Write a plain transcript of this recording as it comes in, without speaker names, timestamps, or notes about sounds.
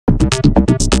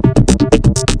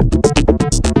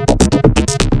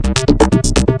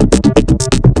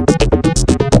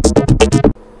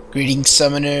Greetings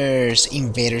summoners,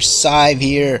 InvaderXive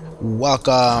here.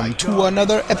 Welcome to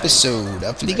another episode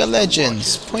of League of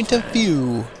Legends Point of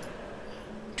View.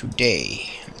 Today,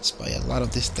 let's buy a lot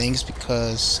of these things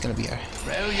because it's gonna be a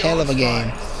hell of a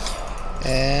game.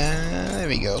 And there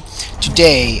we go.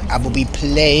 Today I will be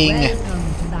playing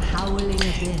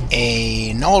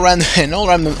an all-round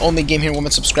only game here,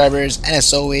 women subscribers. And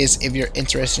as always, if you're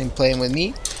interested in playing with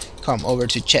me, come over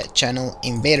to chat channel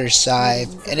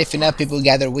InvaderXive, and if enough people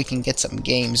gather, we can get some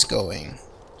games going.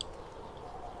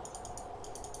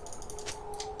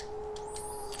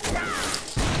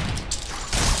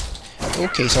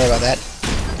 Okay, sorry about that.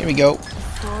 Here we go.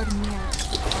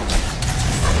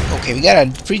 Okay, we got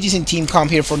a pretty decent team comp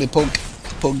here for the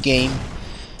poke game,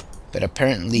 but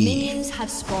apparently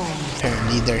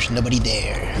there's nobody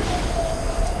there.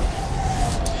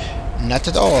 Not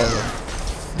at all.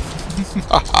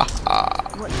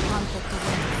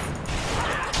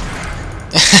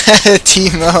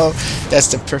 Timo, that's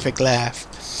the perfect laugh.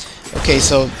 Okay,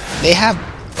 so they have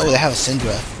a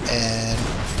Syndra, and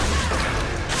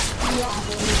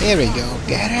there we go.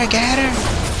 Get her.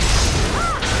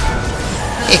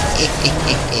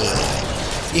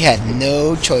 You had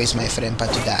no choice, my friend,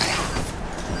 but to die.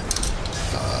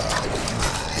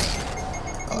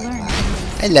 Oh my.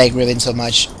 I like Riven so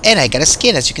much, and I got a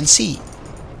skin, as you can see.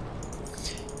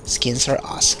 Skins are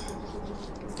awesome.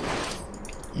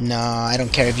 No, I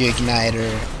don't care if you ignite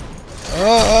her.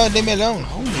 Oh, leave me alone.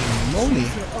 Holy moly.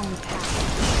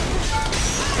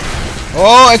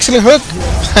 Oh, excellent hook.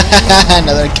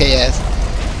 Another KS.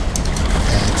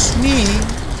 That's me.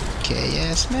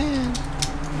 KS man.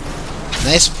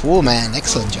 Nice pool, man.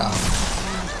 Excellent job.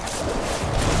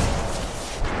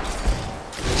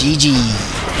 GG.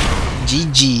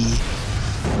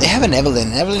 They have an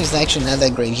Evelyn. Evelyn is actually not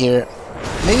that great here.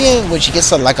 Maybe when she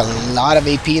gets like a lot of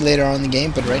AP later on in the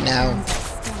game, but right now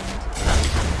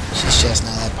she's just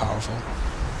not that powerful.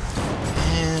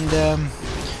 And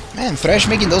man, Thresh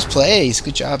making those plays.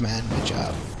 Good job, man. Good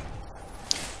job.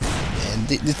 And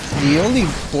the only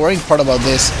boring part about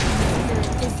this.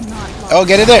 Oh,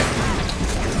 get it there.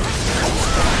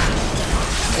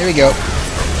 There we go.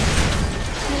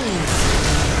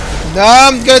 No,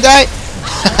 I'm gonna die.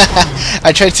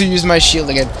 I tried to use my shield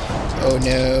again. Oh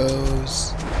no.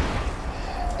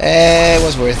 It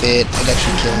was worth it. I got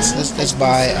 3 kills. Let's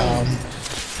buy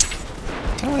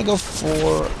kinda wanna go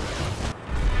for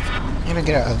I'm gonna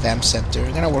get a Vamp Scepter.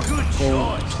 I'm gonna go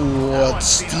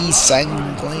towards the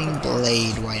Sangling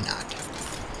Blade, why not?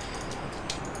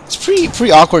 It's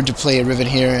pretty awkward to play a Riven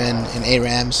here in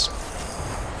ARAMs.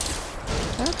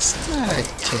 That's not a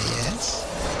KS.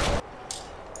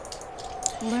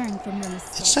 Learn from your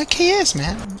mistakes. It's not KS,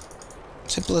 man.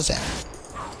 Simple as that.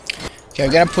 Okay,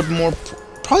 I'm gonna put more.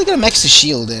 Probably gonna max the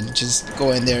shield and just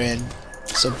go in there and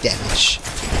soak damage.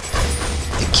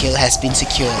 The kill has been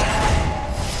secured.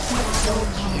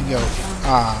 Here you go.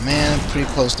 Ah man, pretty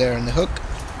close there on the hook.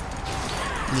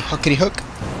 The hookity hook.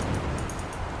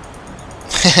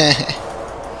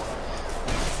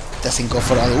 Doesn't go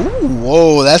for all. Ooh,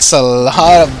 whoa, that's a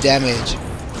lot of damage.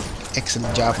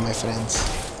 Excellent job, my friends.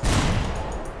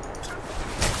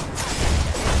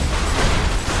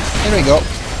 There we go.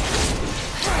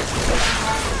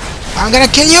 I'm gonna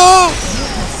kill you!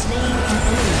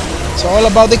 It's all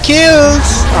about the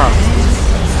kills! Oh.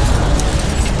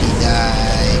 He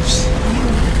dives.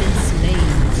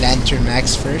 Lantern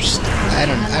max first?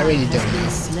 I really don't know.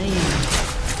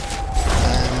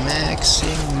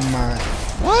 Maxing my...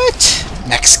 What?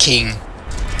 Max King.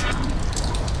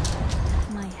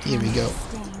 Here we go.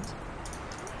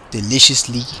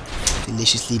 Deliciously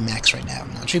max right now.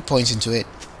 Now 3 points into it.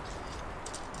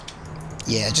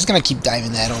 Yeah, just gonna keep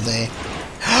diving that all day.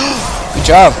 Good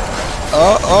job.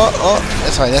 Oh.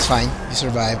 That's fine. You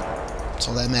survived. That's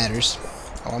all that matters.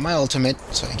 I want my ultimate,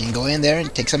 so I can go in there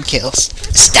and take some kills.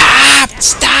 Stop!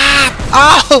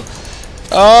 Oh!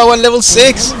 I want level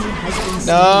 6.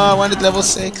 No, I wanted level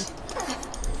 6.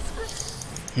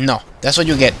 No, that's what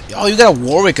you get. Oh, you got a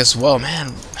Warwick as well,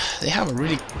 man. They have a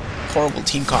really horrible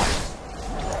team comp.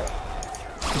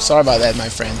 I'm sorry about that, my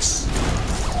friends.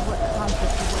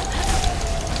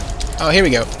 Oh, here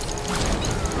we go.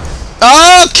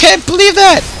 Oh, can't believe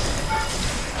that!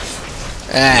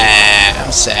 Ah,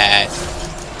 I'm sad.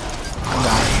 I'm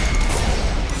gone.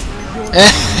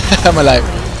 I'm alive.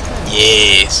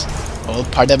 Yes. All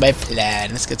part of my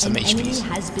plan. Let's get some HPs.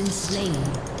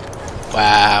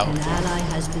 Wow.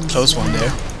 Close one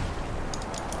there.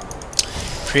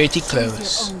 Pretty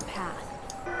close.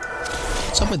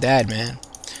 What's up with that, man?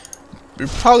 We're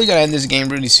probably gonna end this game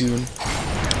really soon.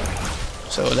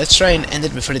 So let's try and end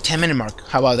it before the 10-minute mark.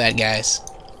 How about that, guys?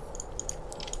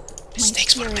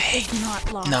 Mistakes were made.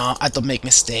 Not lost. No, I don't make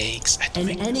mistakes. I don't An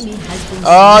make enemy has been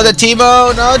Oh, the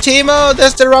Timo! No, Timo!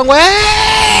 That's the wrong way!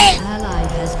 An ally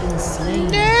has been slain.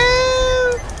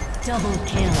 No! Double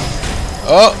kill.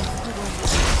 Oh!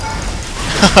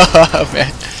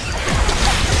 Man.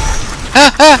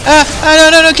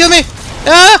 No, kill me! An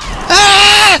ally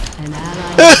has been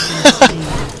slain.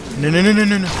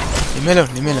 No.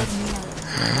 Dímelo.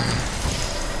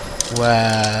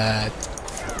 What?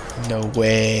 No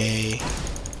way.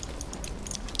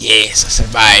 Yes, I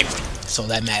survived. So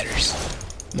that matters.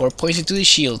 More points into the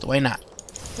shield. Why not?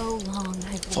 So long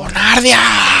I've For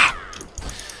Nardia!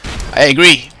 I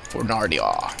agree. For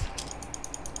Nardia.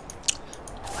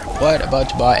 What about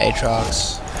to buy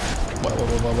Aatrox?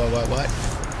 What?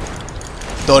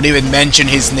 Don't even mention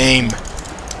his name.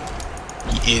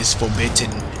 He is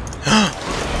forbidden.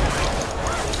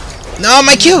 No,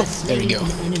 my kill! There we go.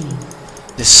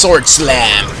 The Sword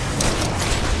Slam.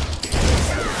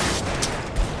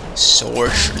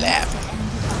 Sword Slam.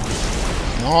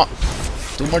 No.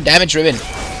 Do more damage, Riven.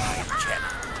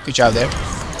 Good job there.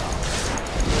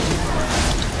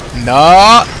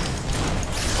 No.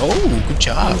 Oh, good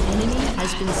job. Enemy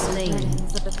has been slain.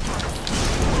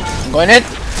 I'm going in.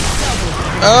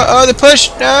 Oh, the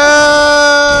push.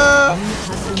 No.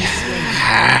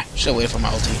 Should wait for my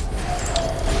ulti.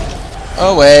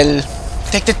 Oh well.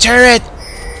 Take the turret.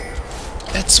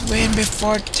 Let's win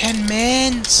before 10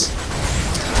 minutes.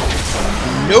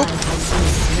 Nope.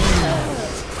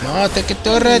 No, take the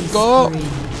turret. Go.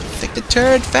 Take the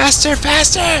turret. Faster.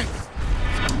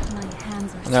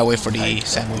 I'm gonna wait for the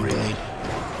Samuel relay.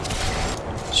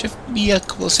 Should be a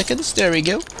couple of seconds. There we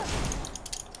go.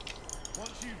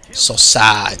 So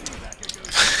sad.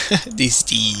 These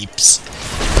deeps.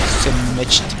 So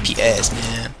much DPS,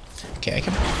 man. Okay, I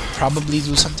can probably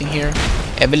do something here.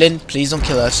 Evelyn, please don't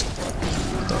kill us.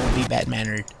 Don't be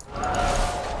bad-mannered.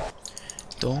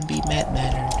 Don't be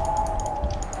bad-mannered.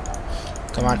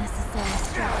 Come on.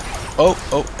 Oh,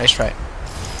 nice try.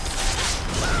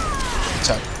 What's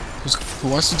up? Who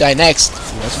wants to die next?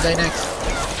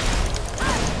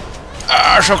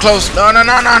 Ah, so close. No. I'm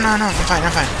fine.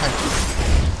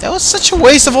 That was such a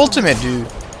waste of ultimate, dude.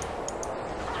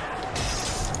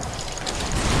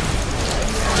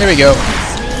 Here we go.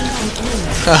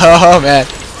 Oh, man.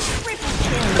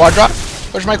 Quadra?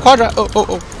 Where's my Quadra? Oh.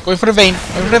 Going for the vein.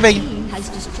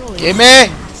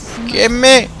 Give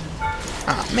me.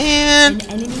 Ah, man.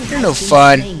 You're no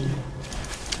fun.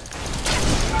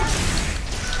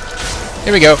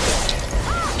 Here we go.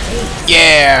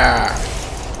 Yeah.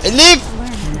 I live.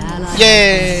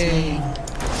 Yay.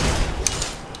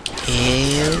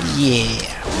 Hell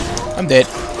yeah. I'm dead.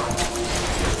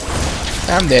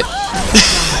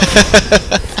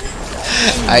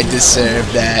 I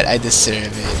deserve that. I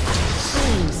deserve it.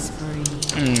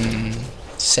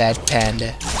 Sad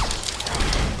panda.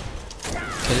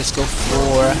 Okay, let's go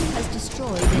for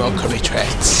Mercury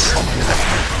tracks.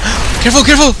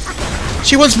 Careful!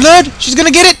 She wants blood. She's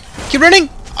gonna get it. Keep running.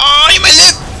 Oh, you might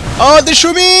live. Oh, the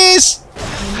Shumis.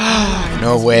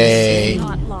 No way.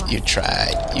 You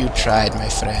tried, my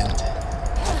friend.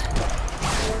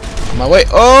 On my way.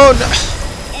 Oh no.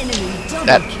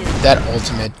 That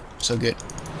ultimate, so good.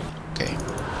 Okay.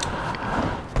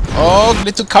 Oh,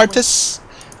 little Cartus,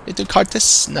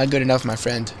 not good enough, my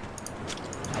friend.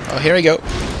 Oh, here we go.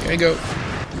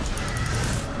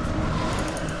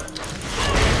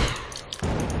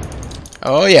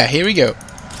 Oh yeah, here we go.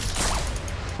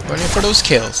 Going in for those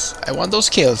kills. I want those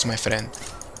kills, my friend.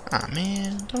 Ah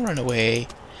man, don't run away.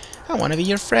 I want to be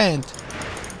your friend.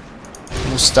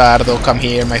 Mustardo, come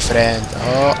here, my friend.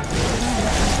 Oh.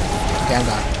 Okay, I'm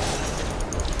gone.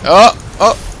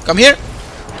 Oh, come here.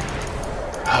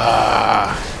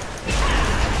 Ah.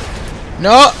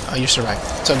 No. Oh, you survived.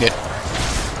 So good.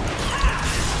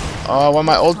 Oh, I want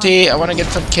my ulti. I want to get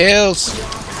some kills.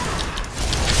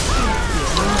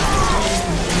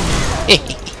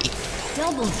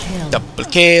 Double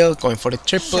kill. Going for the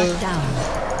triple.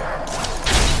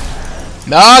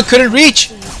 No, I couldn't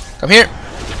reach. Come here.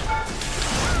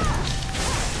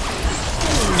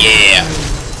 Yeah.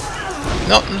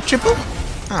 No triple.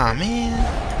 Aw, man.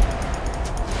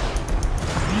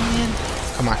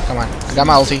 Come on. I got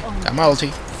my ulti.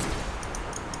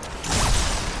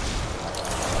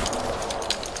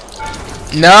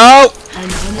 No. I'm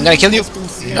gonna kill you.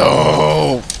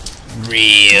 No.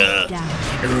 Real.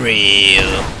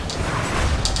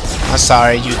 I'm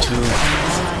sorry, you two.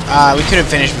 We couldn't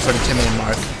finish before the 10-minute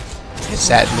mark.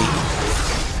 Sadly.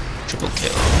 Triple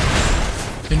kill.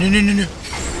 No.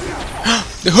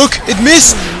 The hook! It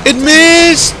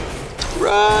missed!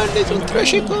 Run, little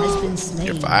trashy ball!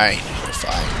 You're fine.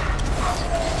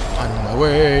 my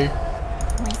way.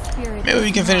 My spirit Maybe we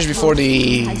is can finish not before lost.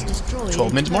 the Has destroyed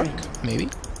 12 minutes a mark, turret. maybe.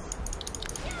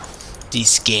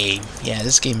 This game, yeah,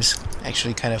 this game is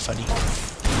actually kind of funny.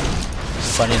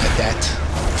 Funny like that.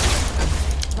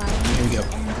 Here we go.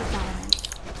 And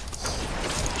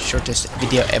violence. Shortest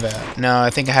video ever. No, I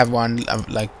think I have one of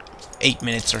like 8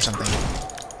 minutes or something.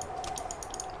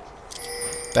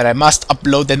 But I must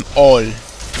upload them all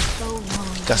So long.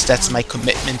 because that's my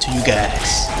commitment to you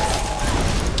guys.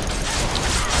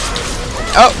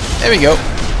 Oh, there we go.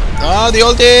 Oh, the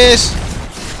ultis!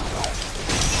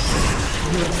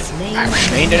 You have slain I've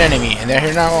slain an enemy, and they're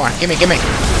here now. Gimme, gimme.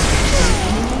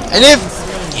 I live!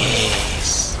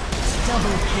 Yes.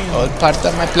 double kill. All part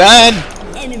of my plan.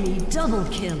 Enemy double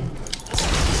kill.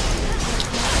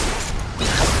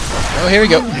 Oh, here we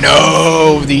go.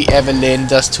 No, the Evelyn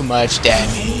does too much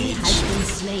damage. Has been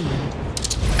slain.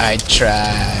 I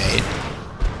tried.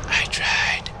 I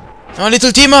tried. No,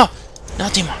 little Timo! No,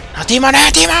 Timo! No, Timo! No,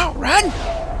 Timo! Run!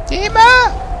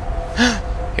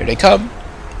 Timo! Here they come.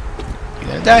 You're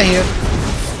gonna die here.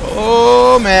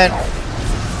 Oh, man.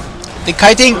 The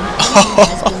kiting!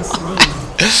 Has been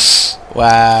slain.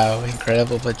 Wow,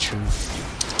 incredible but true.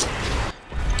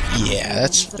 Yeah,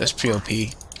 that's pretty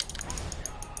OP.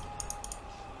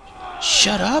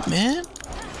 Shut up, man.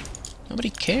 Nobody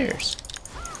cares.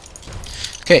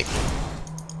 Okay.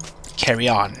 Carry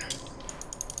on.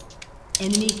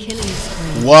 Enemy killing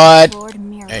spree. What? Lord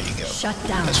Mirror. There you go. Shut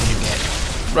down. That's what you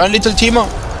get. Run, little Timo.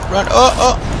 Run. Oh,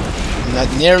 oh. Not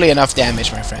nearly enough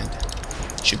damage, my friend.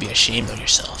 You should be ashamed of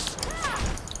yourself.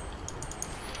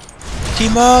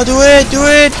 Timo, do it, do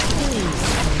it.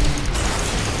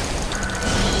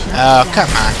 Oh, come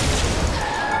on.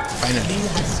 Finally.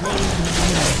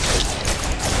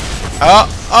 Oh,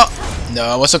 oh. No,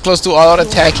 I was so close to all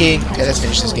attacking. Okay, let's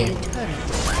finish this game.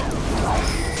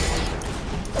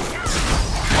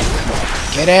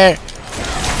 Get her.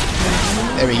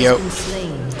 There we go.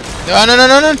 No, no, no,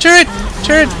 no, no, turret!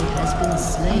 Turret!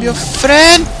 I'm your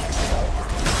friend!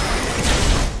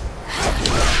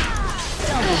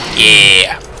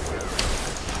 Yeah!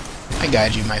 I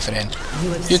got you, my friend.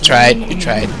 You tried, you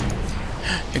tried.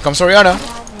 Here comes Oriana.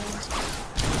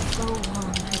 So long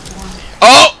I've wanted.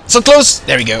 Oh! So close!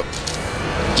 There we go.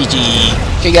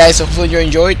 GG. Okay guys, hopefully you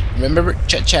enjoyed. Remember,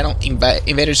 chat channel,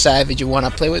 InvaderXive if you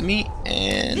wanna play with me.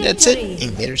 And that's it.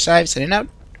 InvaderXive, signing out.